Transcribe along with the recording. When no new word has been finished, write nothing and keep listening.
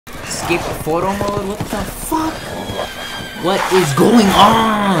escape photo mode? What the fuck? What is going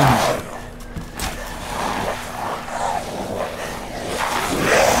on?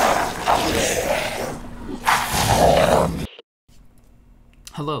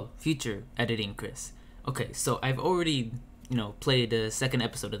 Hello, future editing Chris. Okay, so I've already, played the second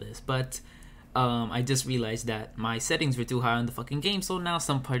episode of this, but I just realized that my settings were too high on the fucking game, so now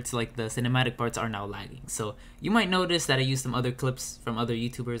some parts, like the cinematic parts, are now lagging. So you might notice that I used some other clips from other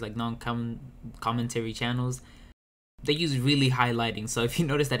YouTubers, like non-commentary channels. They use really high lighting, so if you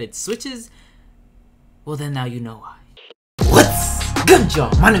notice that it switches, well then now you know why. What's good,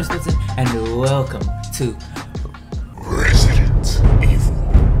 y'all? My name is Spencer, and welcome to Resident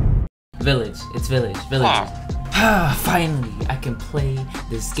Evil Village. It's Village. Finally, I can play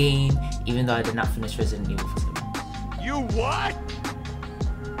this game, even though I did not finish Resident Evil 7. You what?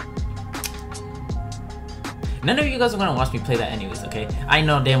 None of you guys are gonna watch me play that anyways, okay? I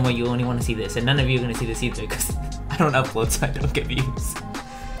know damn well you only want to see this, and none of you are gonna see this either, because I don't upload, so I don't get views.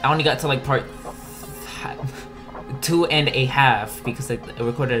 I only got to like part 2.5 because like I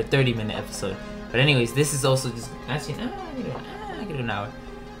recorded a 30-minute episode. But anyways, this is also just actually I can do an hour.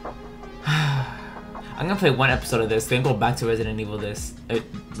 I'm gonna play one episode of this, then go back to Resident Evil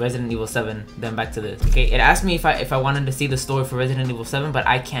 7, then back to this. Okay, it asked me if I wanted to see the story for Resident Evil 7, but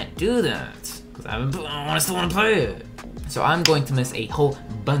I can't do that because I still want to play it. So I'm going to miss a whole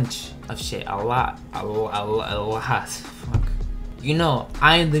bunch of shit, a lot. Fuck. You know,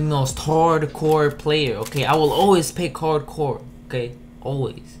 I am the most hardcore player. Okay, I will always pick hardcore. Okay,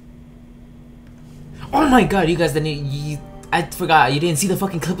 always. Oh my god, you guys didn't. I forgot, you didn't see the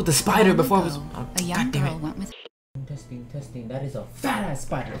fucking clip with the spider before I was. Oh, a young girl went with. Testing. That is a fat ass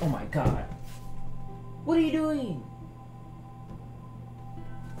spider. Oh my god. What are you doing?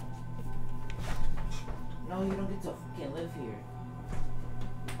 No, you don't get to fucking live here.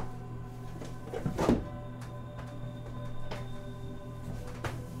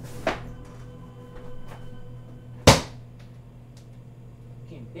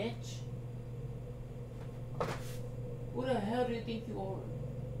 Fucking bitch. Who the hell do you think you are?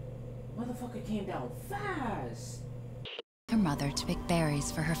 Motherfucker came down fast. Her mother to pick berries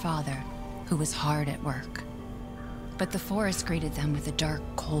for her father, who was hard at work. But the forest greeted them with a dark,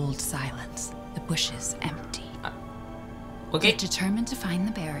 cold silence, the bushes empty. Okay. Yet determined to find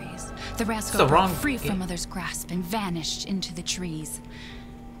the berries, the rascal broke free from Mother's grasp and vanished into the trees.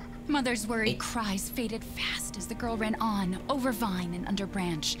 Mother's worried cries faded fast as the girl ran on, over vine and under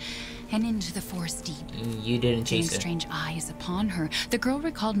branch, and into the forest deep. You didn't chase her. Strange eyes upon her, the girl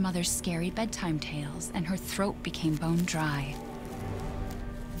recalled Mother's scary bedtime tales, and her throat became bone dry.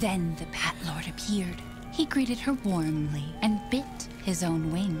 Then the Bat Lord appeared. He greeted her warmly and bit his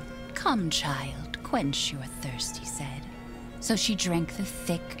own wing. "Come, child, quench your thirst," he said. So she drank the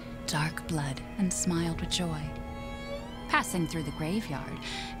thick, dark blood and smiled with joy. Passing through the graveyard,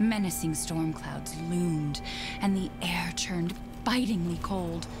 menacing storm clouds loomed, and the air turned bitingly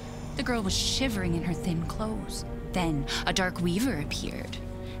cold. The girl was shivering in her thin clothes. Then a dark weaver appeared,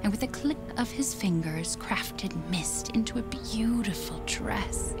 and with a click of his fingers, crafted mist into a beautiful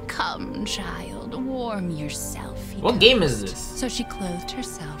dress. "Come, child, warm yourself." What game is this? So she clothed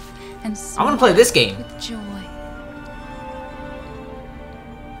herself and I want to play this game. With joy.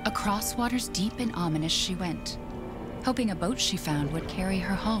 Across waters deep and ominous she went, hoping a boat she found would carry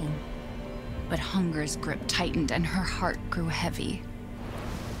her home. But hunger's grip tightened and her heart grew heavy.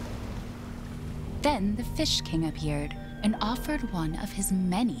 Then the Fish King appeared and offered one of his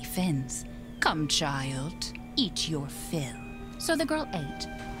many fins. "Come, child, eat your fill." So the girl ate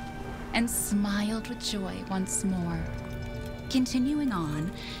and smiled with joy once more. Continuing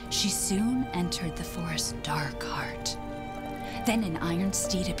on, she soon entered the forest's dark heart. Then an iron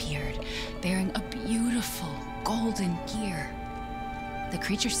steed appeared, bearing a beautiful golden gear. The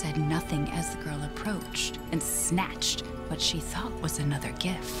creature said nothing as the girl approached and snatched what she thought was another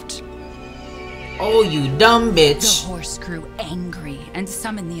gift. Oh, you dumb bitch. The horse grew angry and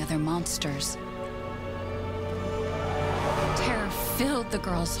summoned the other monsters. Terror filled the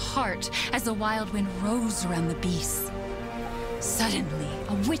girl's heart as the wild wind rose around the beasts. Suddenly,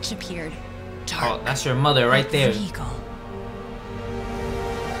 a witch appeared, dark. Oh, that's your mother right there. Regal.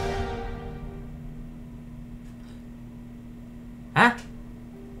 Huh?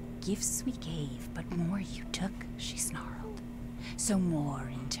 "Gifts we gave, but more you took," she snarled. "So more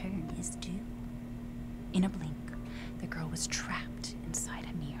in turn is due." In a blink, the girl was trapped inside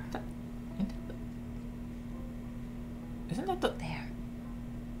a mirror. Isn't that the... There.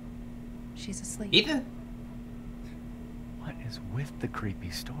 She's asleep. Ethan? What is with the creepy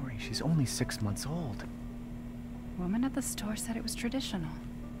story? She's only 6 months old. Woman at the store said it was traditional.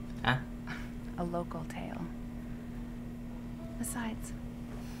 Huh? A local tale. Besides,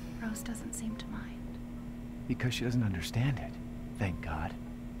 Rose doesn't seem to mind. Because she doesn't understand it. Thank God.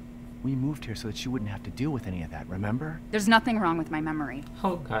 We moved here so that she wouldn't have to deal with any of that, remember? There's nothing wrong with my memory.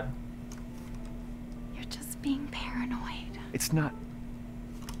 Oh god. You're just being paranoid. It's not...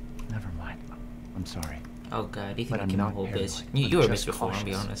 Never mind. I'm sorry. Oh god, you But can I'm give me a not whole paranoid. bitch. I'm You were a just bitch before, I'll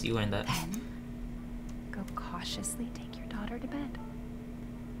be cautious. honest. You earned that. Then, go cautiously take your daughter to bed.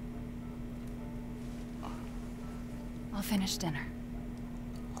 I'll finish dinner.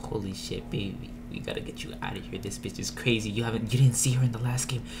 Holy shit, baby. We gotta get you out of here. This bitch is crazy. You didn't see her in the last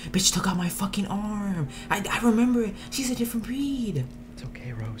game. Bitch took out my fucking arm. I remember it. She's a different breed. It's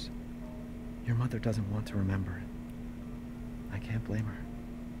okay, Rose. Your mother doesn't want to remember it. I can't blame her.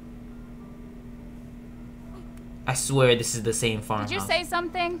 I swear this is the same farmhouse. Did you say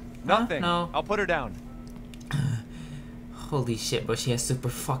something? Nothing. No. I'll put her down. Holy shit, bro. She has super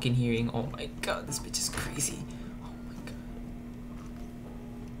fucking hearing. Oh my god, this bitch is crazy. Oh my god.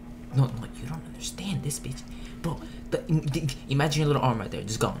 No, you don't understand this bitch. Bro, imagine your little arm right there.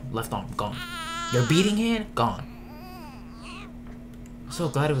 Just gone. Left arm, gone. Your beating hand, gone. I'm so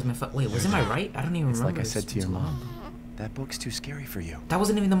glad it was my Wait, was it my right? I don't even It's remember. like I said It's to your too mom. long. That book's too scary for you. That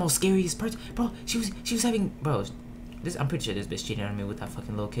wasn't even the most scariest part. Bro, she was having... Bro, I'm pretty sure this bitch cheated on me with that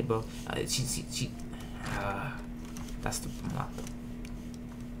fucking little kid, bro. That's the...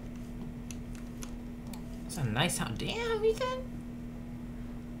 That's a nice house. Damn, Ethan.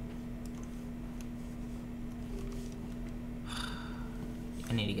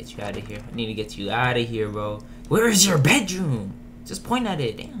 I need to get you out of here. I need to get you out of here, bro. Where is your bedroom? Just point at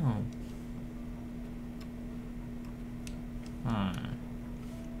it. Damn.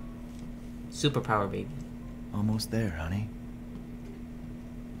 Superpower, baby. Almost there, honey.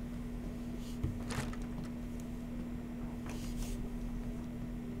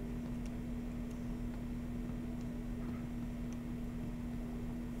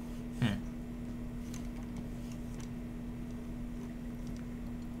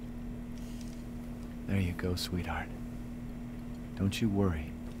 There you go, sweetheart. Don't you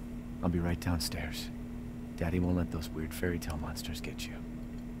worry. I'll be right downstairs. Daddy won't let those weird fairy tale monsters get you.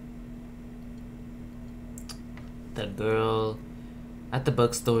 The girl at the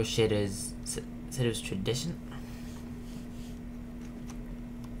bookstore said it was tradition.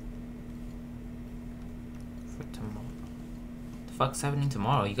 For tomorrow. The fuck's happening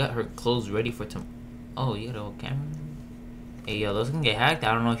tomorrow? You got her clothes ready for tomorrow. Oh, you got a whole camera? Hey, yo, those can get hacked.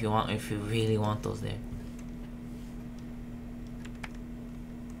 I don't know if you really want those there.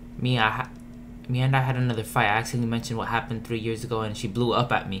 Me and I had another fight. I accidentally mentioned what happened 3 years ago and she blew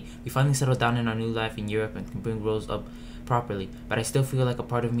up at me. We finally settled down in our new life in Europe and can bring Rose up properly. But I still feel like a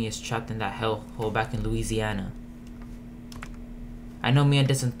part of me is trapped in that hellhole back in Louisiana. I know Mia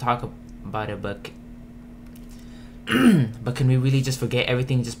doesn't talk about it, but but can we really just forget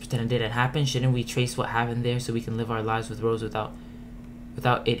everything and just pretend it didn't happen? Shouldn't we trace what happened there so we can live our lives with Rose without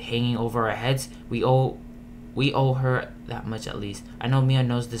it hanging over our heads? We owe her that much at least. I know Mia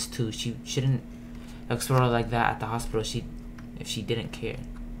knows this too. She shouldn't explore like that at the hospital if she didn't care.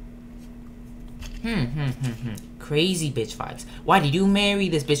 Crazy bitch vibes. Why did you marry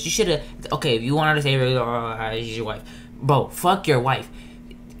this bitch? You should've... Okay, if you wanted to say she's your wife. Bro, fuck your wife.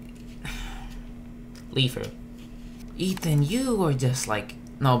 Leave her. Ethan, you were just like...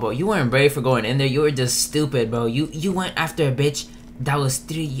 No, bro, you weren't brave for going in there. You were just stupid, bro. You went after a bitch that was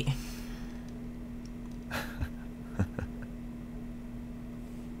 3 years...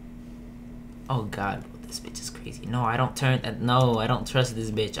 Oh god, bro, this bitch is crazy. No, I don't trust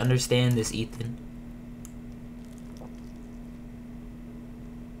this bitch. Understand this, Ethan.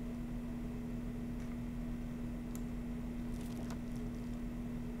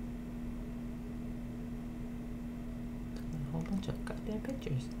 A whole bunch of goddamn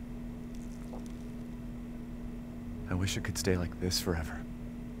pictures. I wish it could stay like this forever.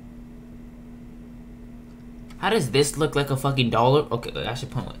 How does this look like a fucking doll? Okay, I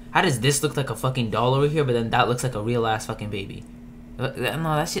should point. How does this look like a fucking doll over here, but then that looks like a real ass fucking baby? No,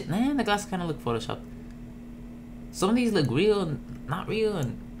 that shit. Man, the glasses kind of look photoshopped. Some of these look real and not real,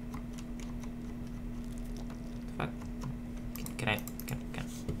 and fuck. Can I?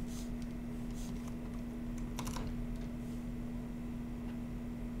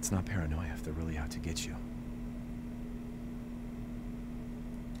 It's not paranoia if they're really out to get you.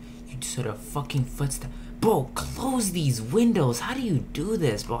 You just heard a fucking footstep. Bro, close these windows. How do you do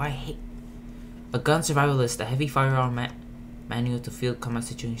this, bro? I hate... A Gun Survivalist, a heavy firearm manual to field combat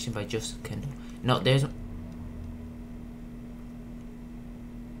situation by Joseph Kendall. No, there's...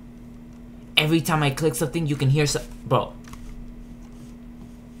 Every time I click something, you can hear some... Bro.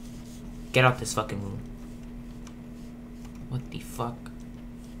 Get out this fucking room. What the fuck?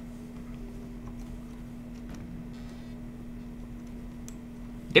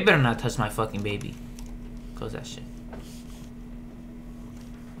 They better not touch my fucking baby. Close that shit.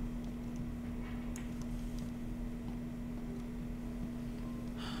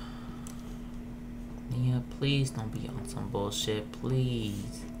 Nia, please don't be on some bullshit,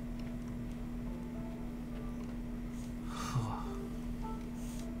 please.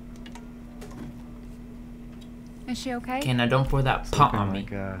 Is she okay? Okay, now don't pour that pot on me.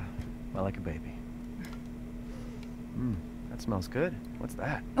 Like, well, like a baby. That smells good. What's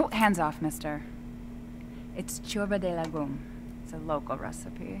that? Oh, hands off, mister. It's churba de legume. It's a local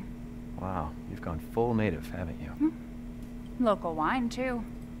recipe. Wow, you've gone full native, haven't you? Local wine, too.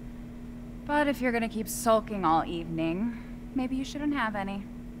 But if you're gonna keep sulking all evening, maybe you shouldn't have any.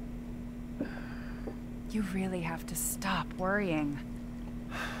 You really have to stop worrying.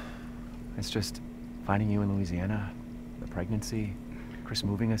 It's just finding you in Louisiana, the pregnancy, Chris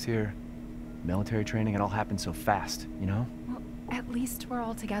moving us here, military training, it all happened so fast, you know? Well, at least we're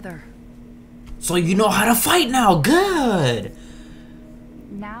all together. So you know how to fight now. Good.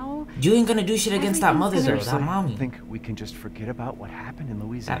 Now, You ain't gonna do shit against that mother though, that mommy. Think we can just forget about what happened in That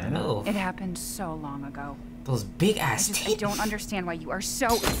Louisiana? MILF. it happened so long ago. Those big ass I teeth. don't understand why you are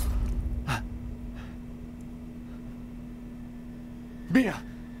so... Mia,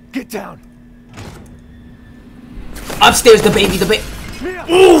 get down! Upstairs, the baby. Mia!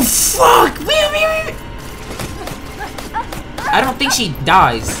 Oh fuck! Mia. I don't think she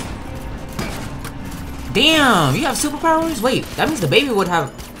dies. Damn, you have superpowers? Wait, that means the baby would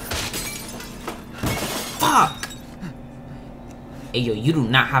have... Fuck! Hey, yo, you do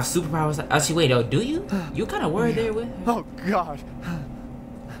not have superpowers. Actually, wait, oh, do you? You kind of were there with her. Oh, God.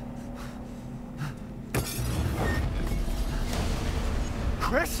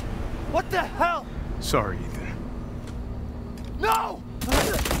 Chris? What the hell? Sorry, Ethan. No!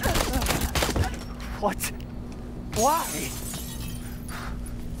 What? Why?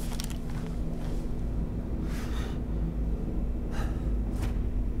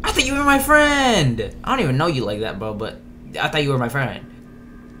 I thought you were my friend. I don't even know you like that, bro, but I thought you were my friend.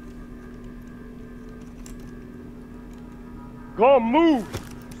 Go on, move!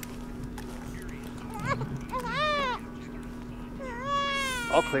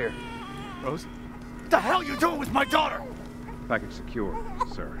 All clear. Rose? What the hell are you doing with my daughter? Package secure,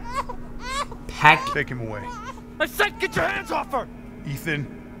 sir. Pack. Take him away. I said get your hands off her! Ethan,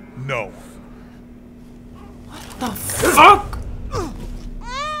 no. The fuck?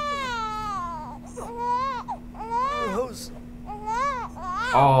 Rose.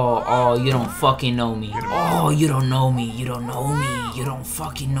 Oh, you don't fucking know me. Oh, you don't know me. You don't know me. You don't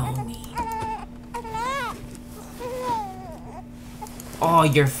fucking know me. Oh,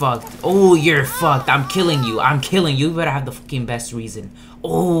 you're fucked. Oh, you're fucked. I'm killing you. I'm killing you. You better have the fucking best reason.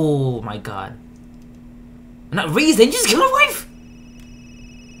 Oh, my God. Not reason. Just kill my wife.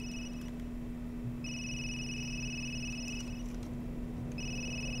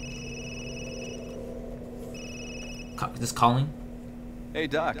 Just calling? Hey,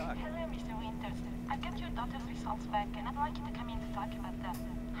 Doc. Hello, Mr. Winters. I've got your daughter's results back, and I'd like you to come in to talk about them.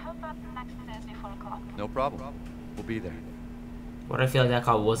 How about next Thursday, 4 o'clock? No problem. We'll be there. What I feel like that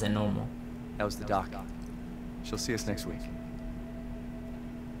call wasn't normal. That was the doc. She'll see us next week.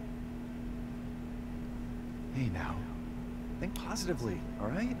 Hey, now. Think positively, all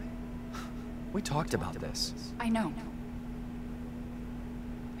right? We talked about this. I know.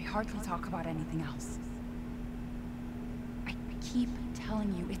 We hardly talk about anything else. I keep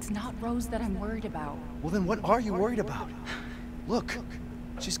telling you, it's not Rose that I'm worried about. Well, then what are you worried about? Look,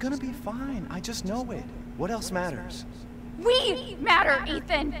 she's gonna be fine. I just know it. What else matters? We matter,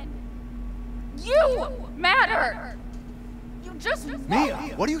 Ethan! You matter! You just Mia,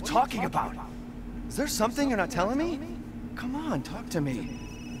 what are you talking about? Is there something you're not telling me? Come on, talk to me.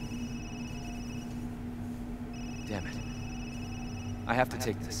 Damn it. I have to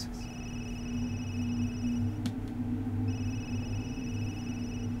take this.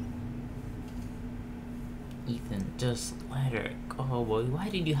 Ethan, just let her go, boy. Why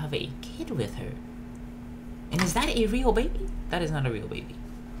did you have a kid with her? And is that a real baby? That is not a real baby.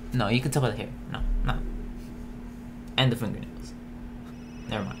 No, you can tell by the hair. No, no. And the fingernails.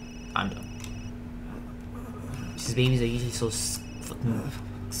 Never mind. I'm done. These babies are usually so fucking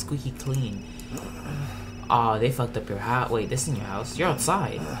squeaky clean. Oh, they fucked up your house. Wait, this in your house? You're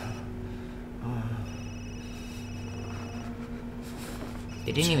outside.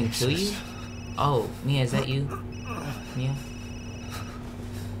 They didn't even kill you? Oh, Mia, is that you? Mia?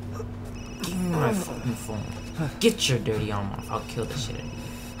 Give me my fucking phone. Get your dirty arm off. I'll kill the shit out of you.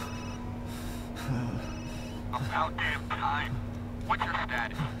 About damn time. What's your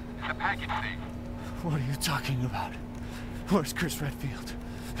status? Is the package safe? What are you talking about? Where's Chris Redfield?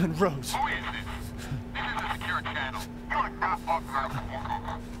 And Rose? Who is this? This is a secure channel. You're not authorized.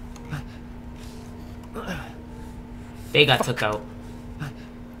 They got took out.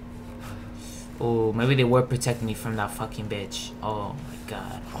 Oh, maybe they were protecting me from that fucking bitch. Oh my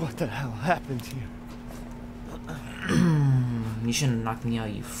god. What the hell happened here? You shouldn't have knocked me out,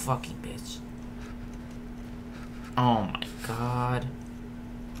 you fucking bitch. Oh my god.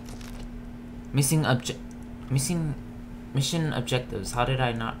 Mission objectives. How did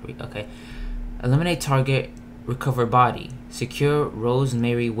I not okay. Eliminate target, recover body. Secure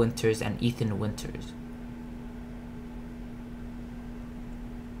Rosemary Winters and Ethan Winters.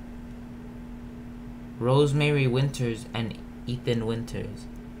 Rosemary Winters and Ethan Winters.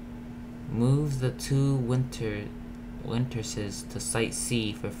 Move the two Winterses to Site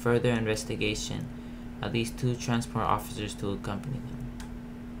C for further investigation. At least 2 transport officers to accompany them.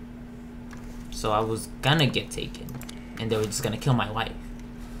 So I was gonna get taken, and they were just gonna kill my wife.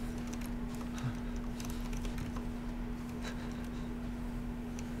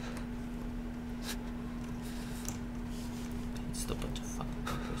 It's a bunch of fucking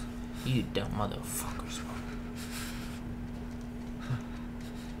fuckers. You dumb motherfuckers, bro.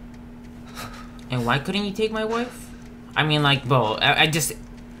 And why couldn't you take my wife? I mean, like, bro, I just...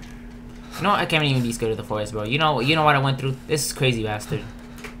 You know, I can't even be scared of the forest, bro. You know what I went through? This is crazy, bastard.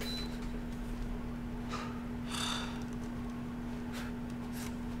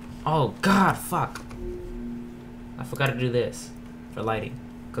 Oh, God, fuck. I forgot to do this for lighting,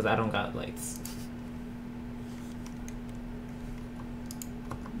 because I don't got lights.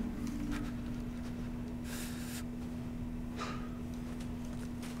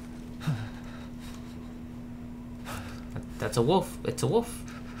 That's a wolf. It's a wolf.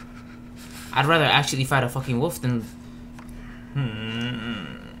 I'd rather actually fight a fucking wolf than...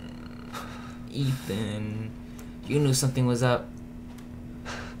 Ethan, you knew something was up.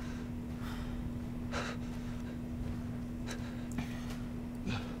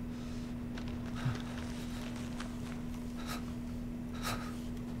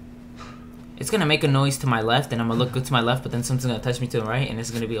 It's gonna make a noise to my left, and I'm gonna look good to my left, but then something's gonna touch me to the right, and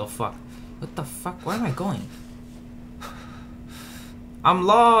it's gonna be, oh fuck. What the fuck? Where am I going? I'm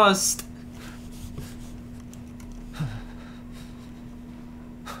lost!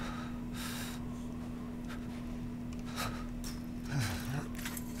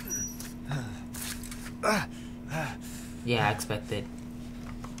 Yeah, I expected.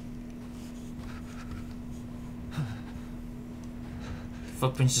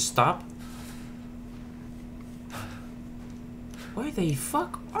 Footprints just stop? Where the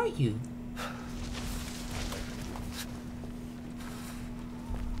fuck are you?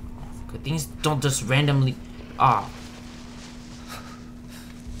 Good things don't just randomly... Ah.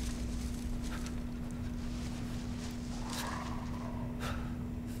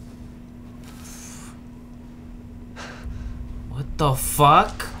 What the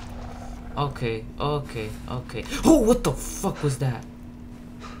fuck? Okay. Oh, what the fuck was that?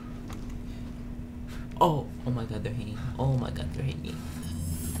 Oh my god, they're hanging. Oh my god, they're hanging.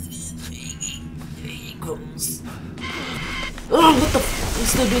 Gross. Oh, what the fuck? I'm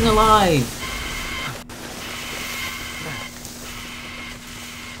still being alive.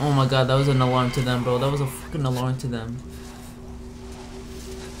 Oh my god, that was an alarm to them, bro. That was a fucking alarm to them.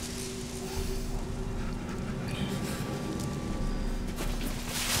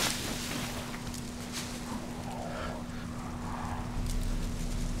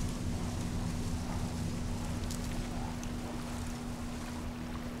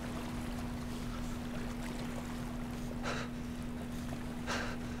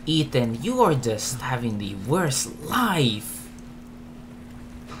 Ethan, you are just having the worst life.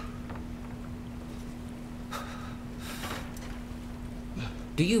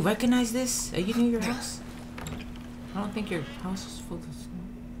 Do you recognize this? Are you near your house? I don't think your house is full of snow.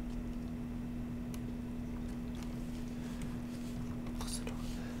 Close the door.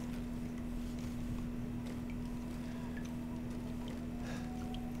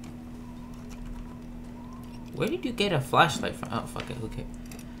 Where did you get a flashlight from? Oh, fuck it, okay.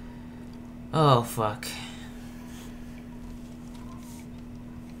 Oh, fuck.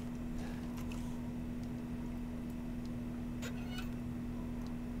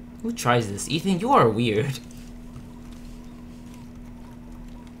 Who tries this? Ethan, you are weird.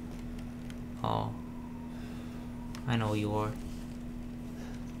 Oh. I know who you are.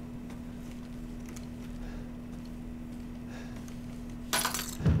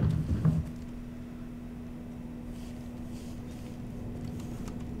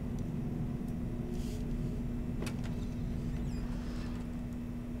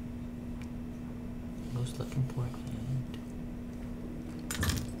 Those look important.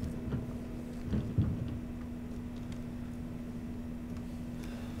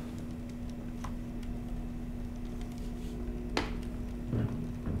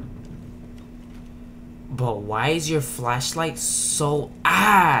 Bro, why is your flashlight so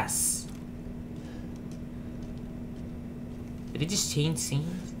ass? Did it just change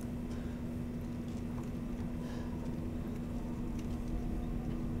scenes?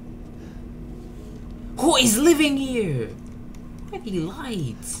 Who is living here? Where are the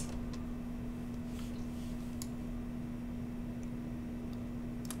lights?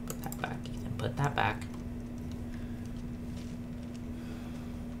 Put that back, Ethan. Put that back.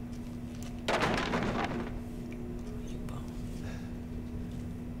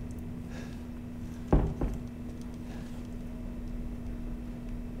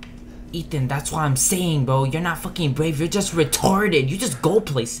 Ethan, that's what I'm saying, bro. You're not fucking brave. You're just retarded. You just go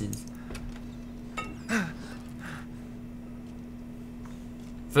places.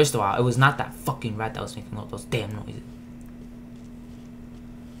 First of all, it was not that fucking rat that was making all those damn noises.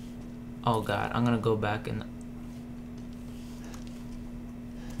 Oh god, I'm gonna go back and...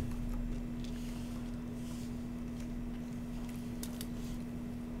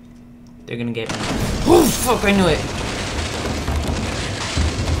 They're gonna get me. Oh fuck, I knew it.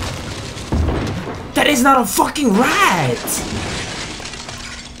 That is not a fucking rat!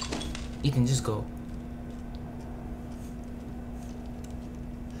 Ethan, just go.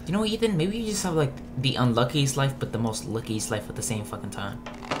 You know what, Ethan? Maybe you just have like the unluckiest life, but the most luckiest life at the same fucking time.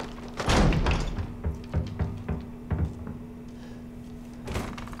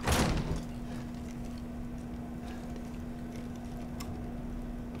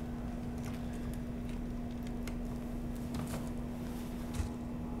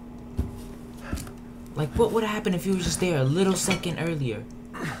 Like, what would have happened if you were just there a little second earlier?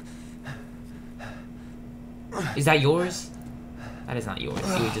 Is that yours? That is not yours.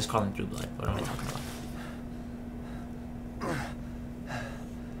 You were just crawling through blood. What am I talking about?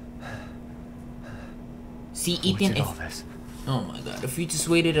 See, Ethan, if... Oh my god, if you just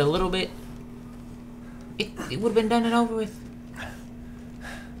waited a little bit, it would have been done and over with.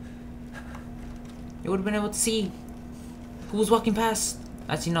 You would have been able to see who was walking past.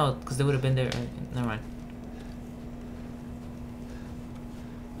 Actually, no, because they would have been there. Never mind.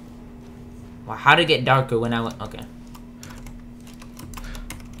 Wow, how did it get darker when I went? Okay.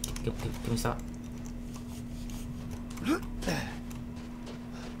 Can we stop?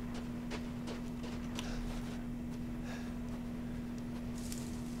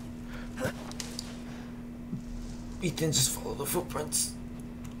 Ethan, just follow the footprints.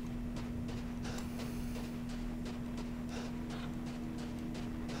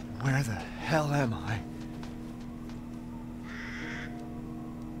 Where the hell am I?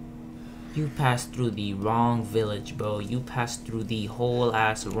 You passed through the wrong village, bro. You passed through the whole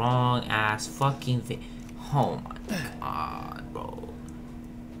ass wrong ass fucking oh my god, bro.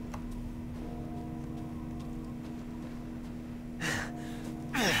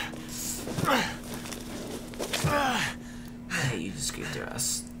 Hey, you just scraped your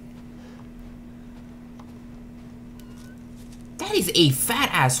ass. That is a fat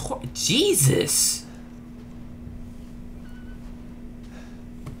ass horse. Jesus.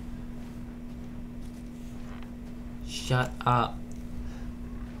 Shut up.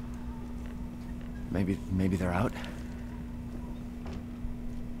 Maybe they're out.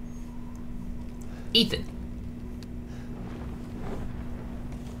 Ethan.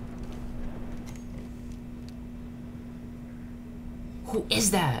 Who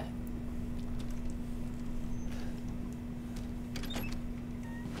is that?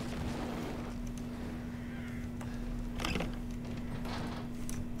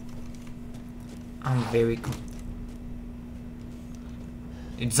 I'm very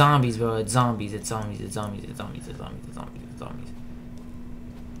It's zombies, bro. It's zombies. It's zombies. It's zombies. It's zombies. It's zombies. It's zombies. It's zombies.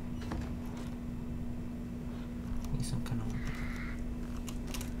 Need some kind of...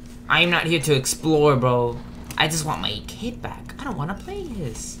 I am not here to explore, bro. I just want my kid back. I don't want to play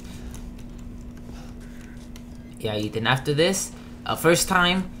this. Yeah, Ethan. After this, first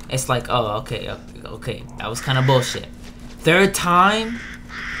time, it's like, oh, okay, okay. That was kind of bullshit. Third time.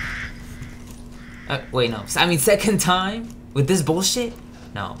 Wait, no. I mean, second time with this bullshit.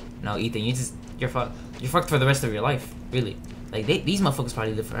 No, Ethan, you're fucked. You're fucked for the rest of your life, really. Like, these motherfuckers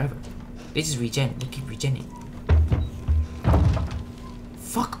probably live forever. They just regen. They keep regenning.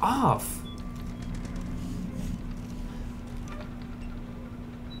 Fuck off.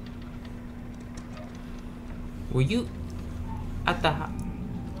 Were you at the house?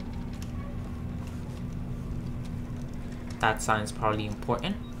 That sign's probably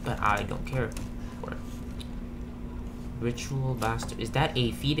important, but I don't care for it. Ritual bastard. Is that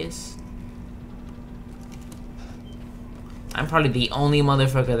a fetus? I'm probably the only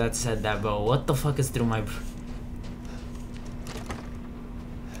motherfucker that said that, bro. What the fuck is through my...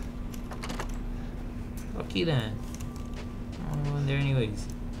 Fuck you then. I'm going there anyways.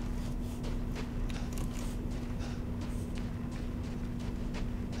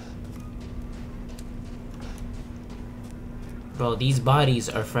 Bro, these bodies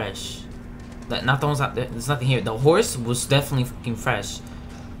are fresh. Not the ones out there. There's nothing here. The horse was definitely fucking fresh.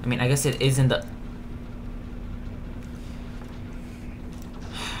 I mean, I guess it is in the...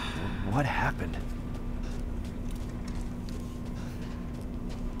 What happened?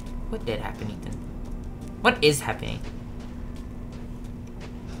 What did happen, Ethan? What is happening?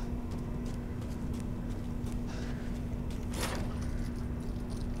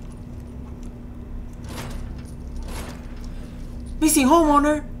 Missing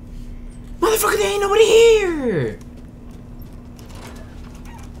homeowner? Motherfucker, there ain't nobody here!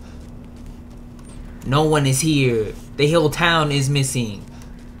 No one is here. The whole town is missing.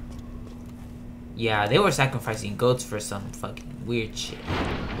 Yeah, they were sacrificing goats for some fucking weird shit.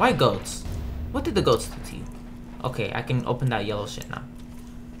 Why goats? What did the goats do to you? Okay, I can open that yellow shit now.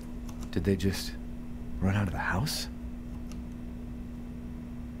 Did they just run out of the house?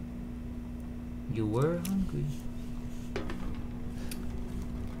 You were hungry.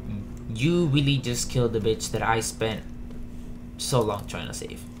 You really just killed the bitch that I spent so long trying to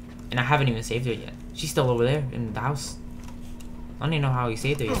save. And I haven't even saved her yet. She's still over there in the house. I don't even know how he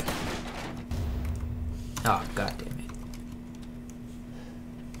saved her yet. Oh, god damn it.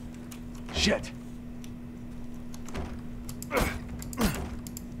 Shit!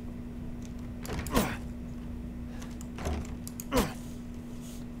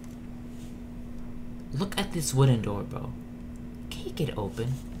 Look at this wooden door, bro. Kick it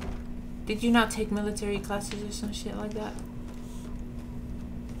open. Did you not take military classes or some shit like that?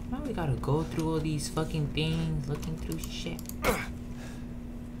 Why we gotta go through all these fucking things, looking through shit?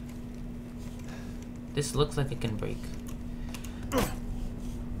 This looks like it can break.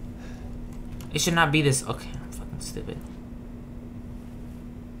 It should not be this. Okay, I'm fucking stupid.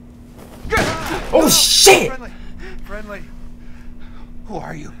 Oh shit! Friendly. Who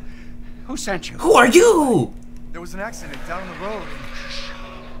are you? Who sent you? Who are you? There was an accident down the road.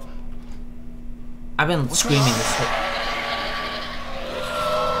 I've been screaming this whole...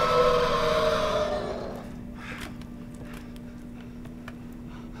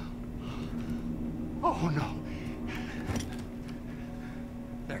 Oh no.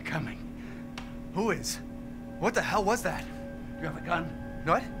 They're coming. Who is? What the hell was that? You have a gun?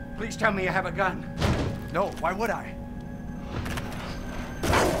 What? Please tell me you have a gun. No, why would I?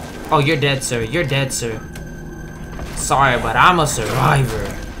 Oh, you're dead, sir. You're dead, sir. Sorry, but I'm a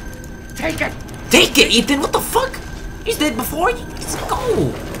survivor. Take it! Take it, Ethan! What the fuck? He's dead before you. Let's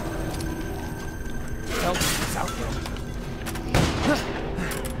go! Help is out there.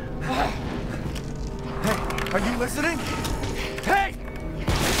 Hey, are you listening? Hey!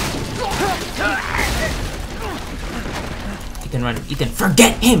 Ethan, run. Ethan,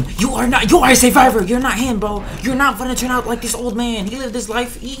 forget him! You are a survivor! You're not him, bro! You're not gonna turn out like this old man. He lived his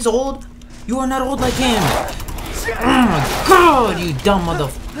life. He's old. You are not old like him. Oh my god, you dumb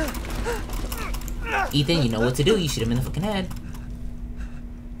motherfucker. Ethan, you know what to do. You shoot him in the fucking head.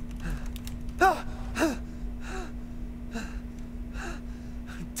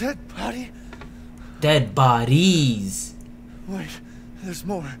 Dead body? Dead bodies. Wait, there's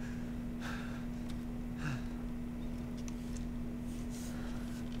more.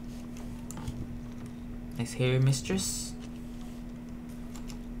 Nice hair, mistress.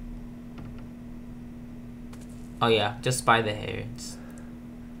 Oh yeah, just by the hair.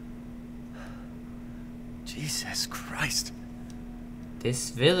 Jesus Christ. This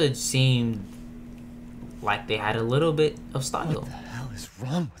village seemed like they had a little bit of style. What the hell is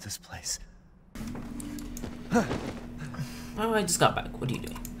wrong with this place? Oh, I just got back. What are you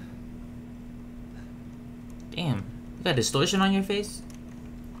doing? Damn, you got distortion on your face?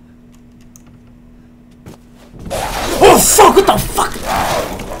 Oh fuck, what the fuck?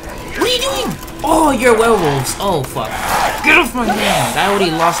 What are you doing? Oh, you're werewolves. Oh fuck. Get off my hand. I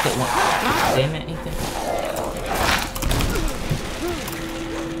already lost it one. God damn it, Ethan.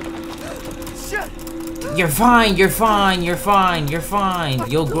 You're fine, you're fine, you're fine, you're fine.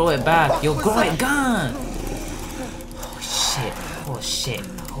 You'll grow it back. You'll grow it gone. Oh shit. Oh shit.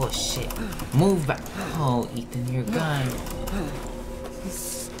 Oh shit. Move back. Oh, Ethan, you're gone.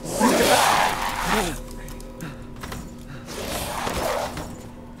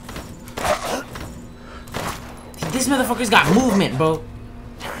 This motherfucker's got movement, bro.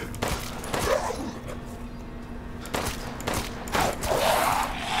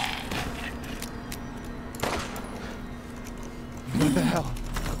 hell?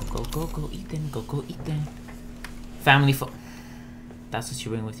 Go, Ethan. Go, Ethan. Family That's what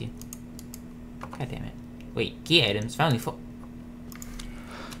you bring with you. God damn it. Wait, key items, family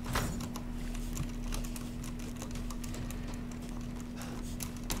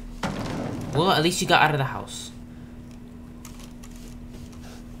Well, at least you got out of the house.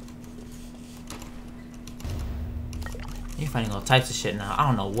 You're finding all types of shit now. I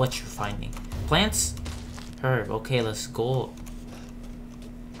don't know what you're finding. Plants? Herb. Okay, let's go.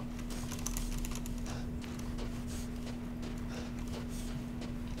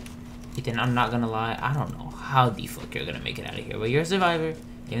 Ethan, I'm not gonna lie. I don't know how the fuck you're gonna make it out of here. But you're a survivor.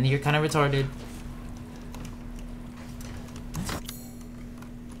 Even though you're kind of retarded.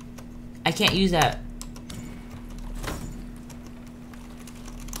 I can't use that.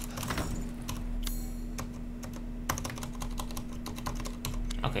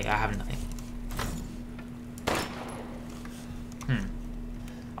 Okay, I have nothing.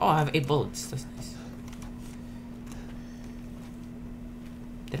 Oh, I have 8 bullets. That's nice.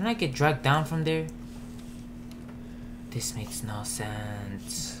 Didn't I get dragged down from there? This makes no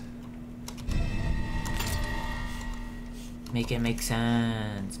sense. Make it make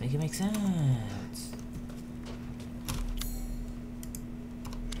sense. Make it make sense.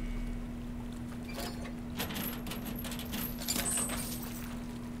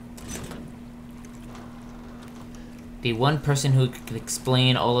 The one person who could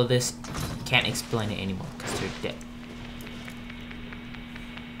explain all of this can't explain it anymore because they're dead.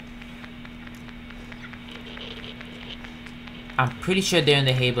 I'm pretty sure they're in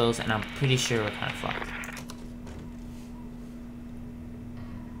the hay bales, and I'm pretty sure we're kind of fucked.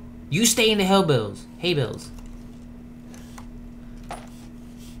 You stay in the hay bales. Hay bales.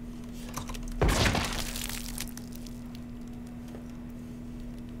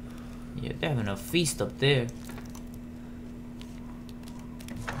 Yeah, they're having a feast up there.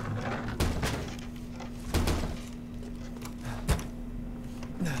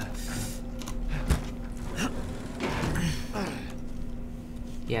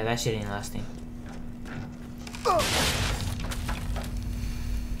 Yeah, that shit ain't lasting.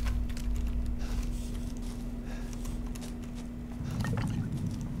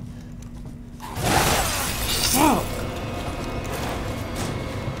 Fuck!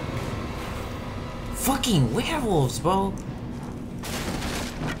 Fucking werewolves, bro.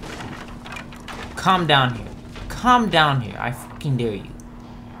 Calm down here. Calm down here. I fucking dare you.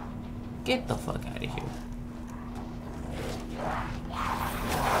 Get the fuck out of here.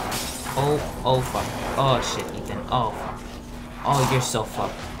 Oh fuck. Oh shit, Ethan. Oh fuck. Oh, you're so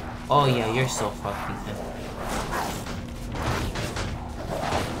fucked. Oh yeah, you're so fucked, Ethan.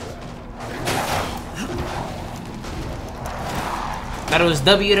 That was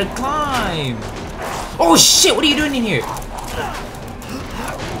W to climb. Oh shit, what are you doing in here?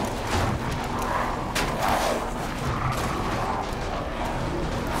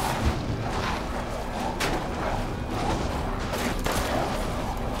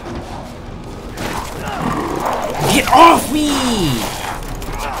 Get off me!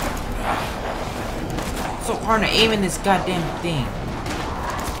 So hard to aim in this goddamn thing.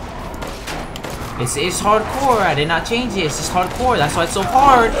 It's hardcore. I did not change it. It's just hardcore. That's why it's so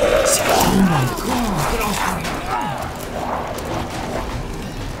hard. Oh my god! Get off me!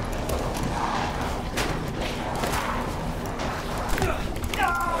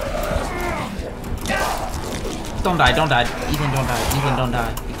 Don't die! Don't die! Ethan, don't die! Ethan, don't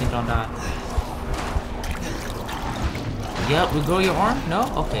die! Ethan, don't die! Yep, regrow your arm? No?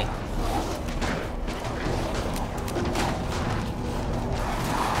 Okay.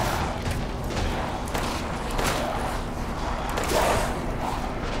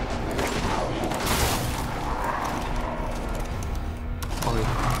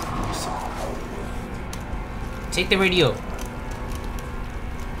 Take the radio.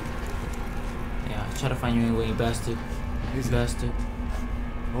 Yeah, try to find you anyway, you bastard. You bastard.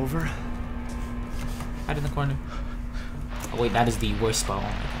 Over? Hide in the corner. Oh wait, that is the worst spot.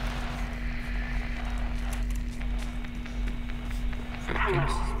 Hello.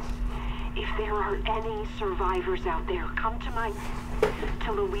 If there are any survivors out there, come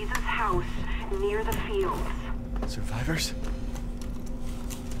to Louisa's house near the fields. Survivors?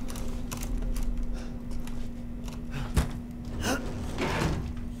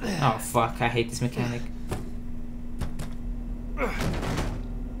 Oh fuck, I hate this mechanic.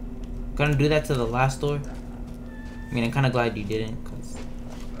 Gonna do that to the last door? I mean, I'm kinda glad you didn't, cause...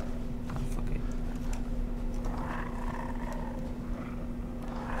 Oh, fuck it.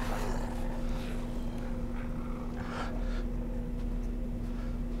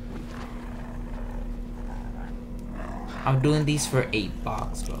 I'm doing these for $8,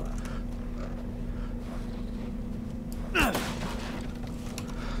 bro.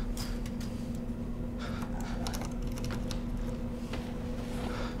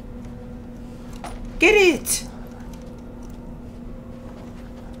 Get it!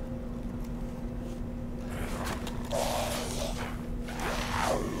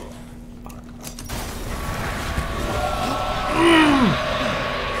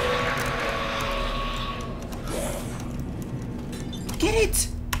 Get it!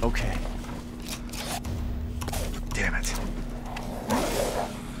 Okay. Damn it.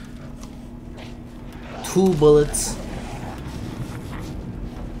 2 bullets.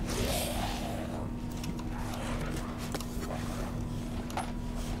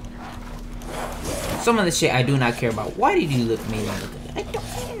 Some of the shit I do not care about. Why did you look me like that? I don't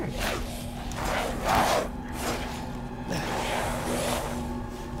care.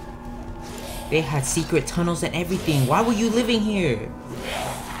 They had secret tunnels and everything. Why were you living here?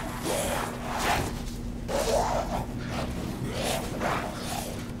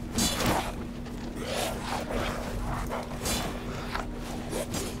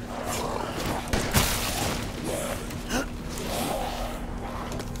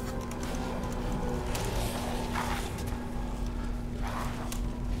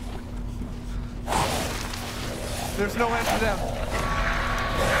 There's no end to them.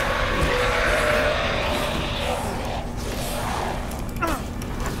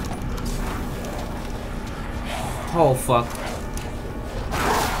 Oh fuck.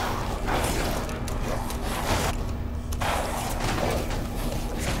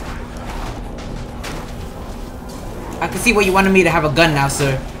 I can see why you wanted me to have a gun now,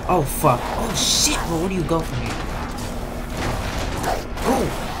 sir. Oh fuck. Oh shit, bro. Where do you go from here? Go.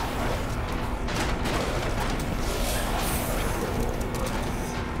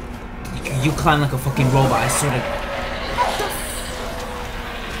 You climb like a fucking robot, I swear to.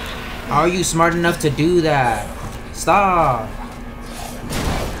 How are you smart enough to do that? Stop.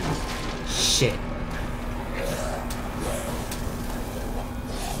 Shit.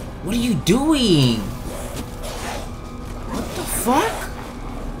 What are you doing? What the fuck?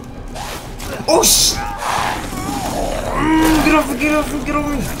 Oh shit! Get off me, get off me, get off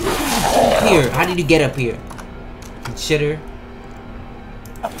me! Here, how did you get up here? Shitter.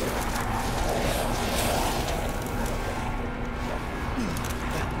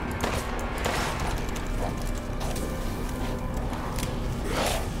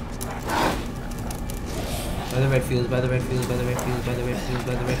 By the red fields, by the red fields, by the red fields, by the red fields,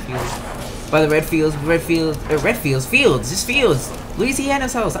 by the red fields, by the red fields, red fields, fields, just fields.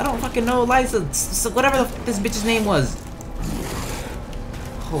 Louisiana's house. I don't fucking know. Liza, whatever the fuck this bitch's name was.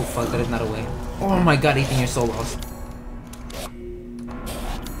 Oh fuck, that is not a way. Oh my god, Ethan, you're so lost.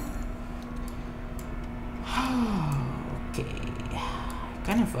 Okay,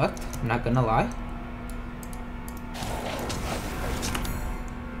 kind of fucked. I'm not gonna lie.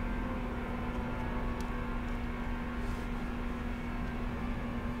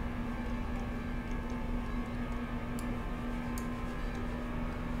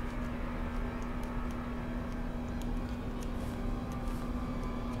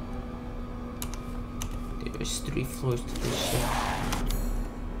 There's 3 floors to this shit.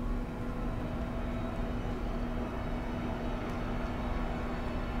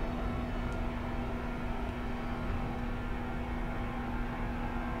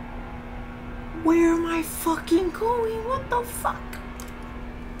 Where am I fucking going? What the fuck?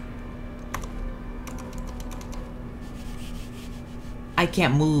 I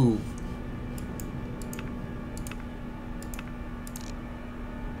can't move.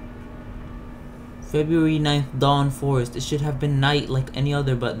 February 9th, Dawn Forest. It should have been night like any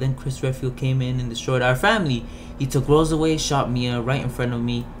other, but then Chris Redfield came in and destroyed our family. He took Rose away, shot Mia right in front of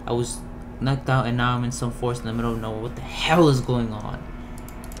me. I was knocked out and now I'm in some forest in the middle of nowhere. What the hell is going on?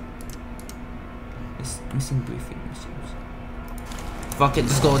 It's missing briefing. Fuck it,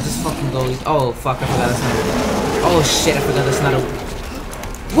 just go, just fucking go. Oh fuck, I forgot that's not a... Oh shit, I forgot that's not a...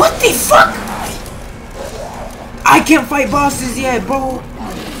 What the fuck? I can't fight bosses yet, bro.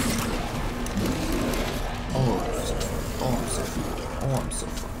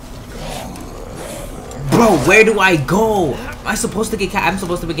 Bro, where do I go? Am I supposed to get I'm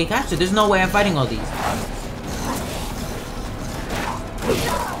supposed to get captured. There's no way I'm fighting all these.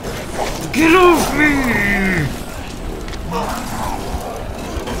 Get off me!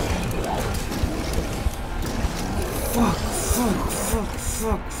 Fuck, fuck, fuck,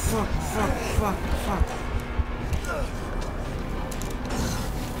 fuck, fuck, fuck, fuck, fuck.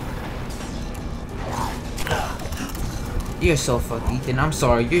 You're so fucked, Ethan. I'm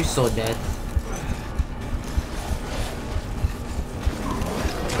sorry. You're so dead.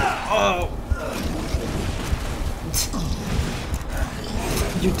 Oh!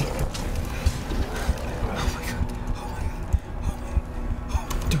 You're dead.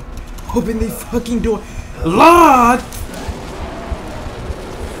 Open the fucking door. Locked!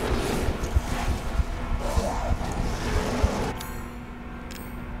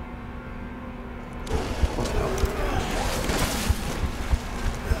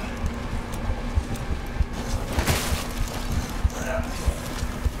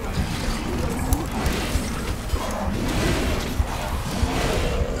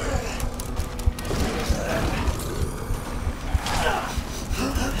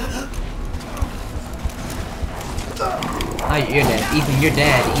 Oh, you're dead. Ethan, you're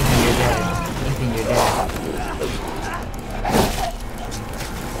dead. Ethan, you're dead. Ethan, you're dead.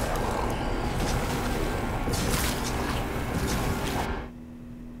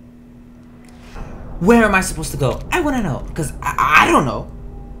 Where am I supposed to go? I want to know, because I don't know.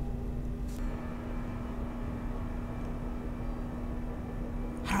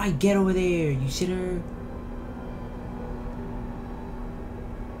 How do I get over there, you shitter?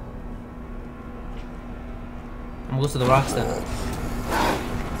 I'm gonna go to the rocks then.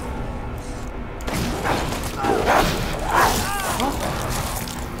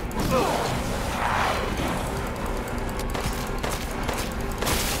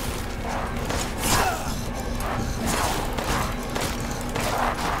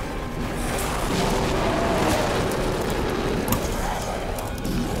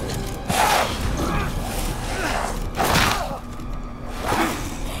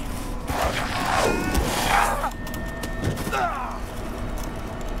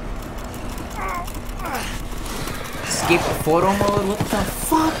 Escape photo mode? What the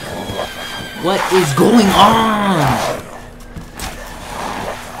fuck? What is going on?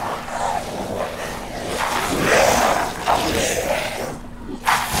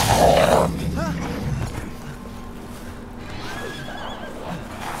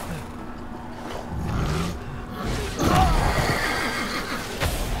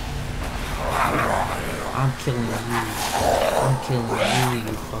 I'm killing you. I'm killing you,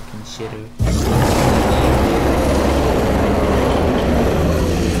 you fucking shitter.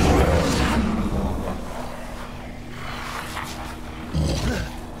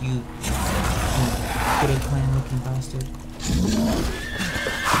 You Twitter clan looking bastard.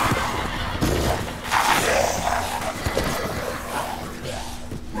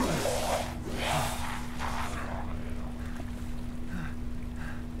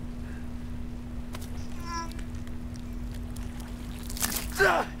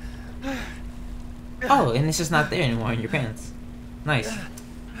 Oh, and it's just not there anymore in your pants. Nice.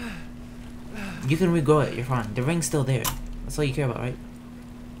 You can regrow it, you're fine. The ring's still there. That's all you care about, right?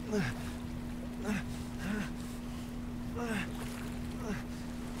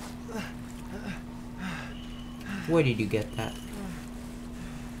 Where did you get that?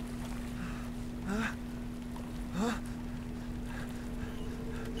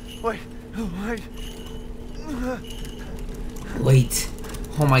 Wait.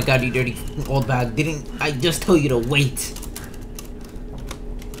 Oh my god, you dirty old bag. Didn't I just tell you to wait?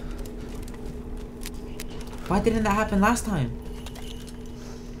 Why didn't that happen last time?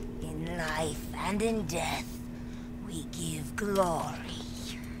 In life and in death, we give glory.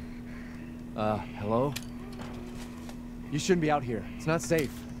 Hello? You shouldn't be out here. It's not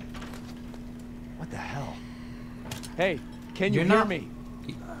safe. What the hell? Hey, can you hear me?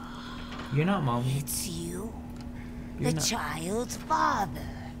 You're not, Mom. It's you? You're The not. child's father.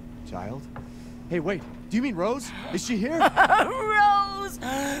 Child? Hey, wait. Do you mean Rose? Is she here? Rose!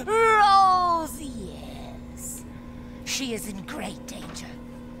 Rose, yes. She is in great danger.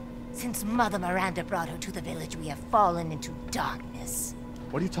 Since Mother Miranda brought her to the village, we have fallen into darkness.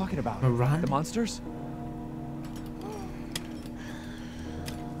 What are you talking about? Miranda? The monsters?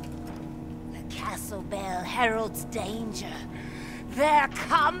 The castle bell heralds danger. They're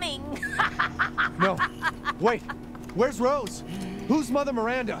coming! No. Wait. Where's Rose? Who's Mother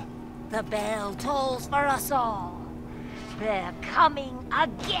Miranda? The bell tolls for us all. They're coming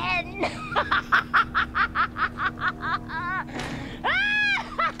again!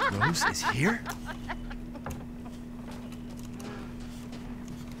 Rose is here?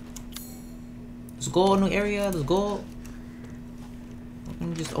 Let's go, new area, let's go. Can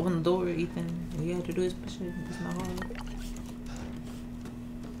you just open the door, Ethan? All you have to do is push it, it's not hard.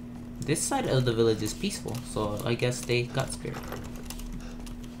 This side of the village is peaceful, so I guess they got scared.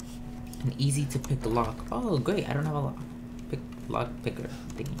 An easy to pick lock. Oh, great, I don't have a lock picker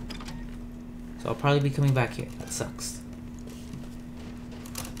thingy. So I'll probably be coming back here. That sucks.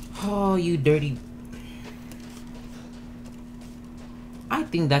 Oh, you dirty... I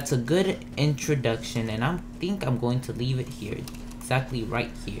think that's a good introduction, and I think I'm going to leave it here. Exactly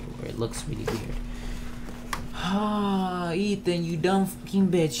right here, where it looks really weird. Ah, Ethan, you dumb fucking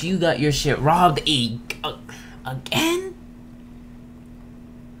bitch. You got your shit robbed again?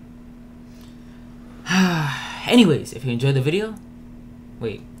 Anyways, if you enjoyed the video...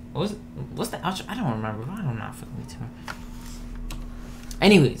 Wait, what's the outro? I don't remember. I don't know.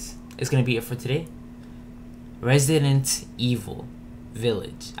 Anyways, it's gonna be it for today. Resident Evil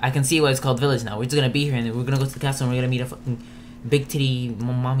Village. I can see why it's called Village now. We're just gonna be here and then we're gonna go to the castle and we're gonna meet a fucking big titty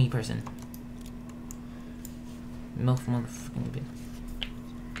mommy person. MILF motherfucking bitch.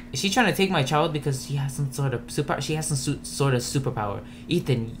 Is she trying to take my child because she has some sort of sort of superpower?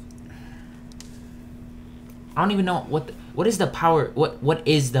 Ethan, I don't even know what is the power. What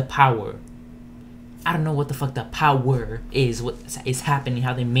is the power? I don't know what the fuck the power is. What is happening?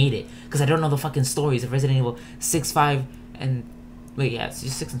 How they made it? Because I don't know the fucking stories of Resident Evil 6, 5, and wait, yeah, it's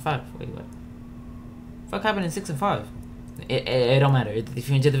just 6 and 5. Wait, what? Fuck happened in 6 and 5? It don't matter. If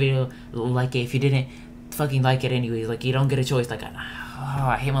you enjoyed the video, like it. If you didn't, fucking like it anyways. Like, you don't get a choice. Like,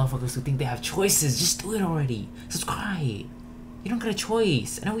 I hate motherfuckers who think they have choices. Just do it already. Subscribe. You don't get a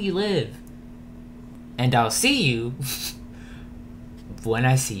choice. I know where you live. And I'll see you when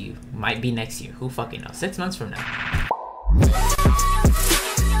I see you. Might be next year. Who fucking knows? 6 months from now.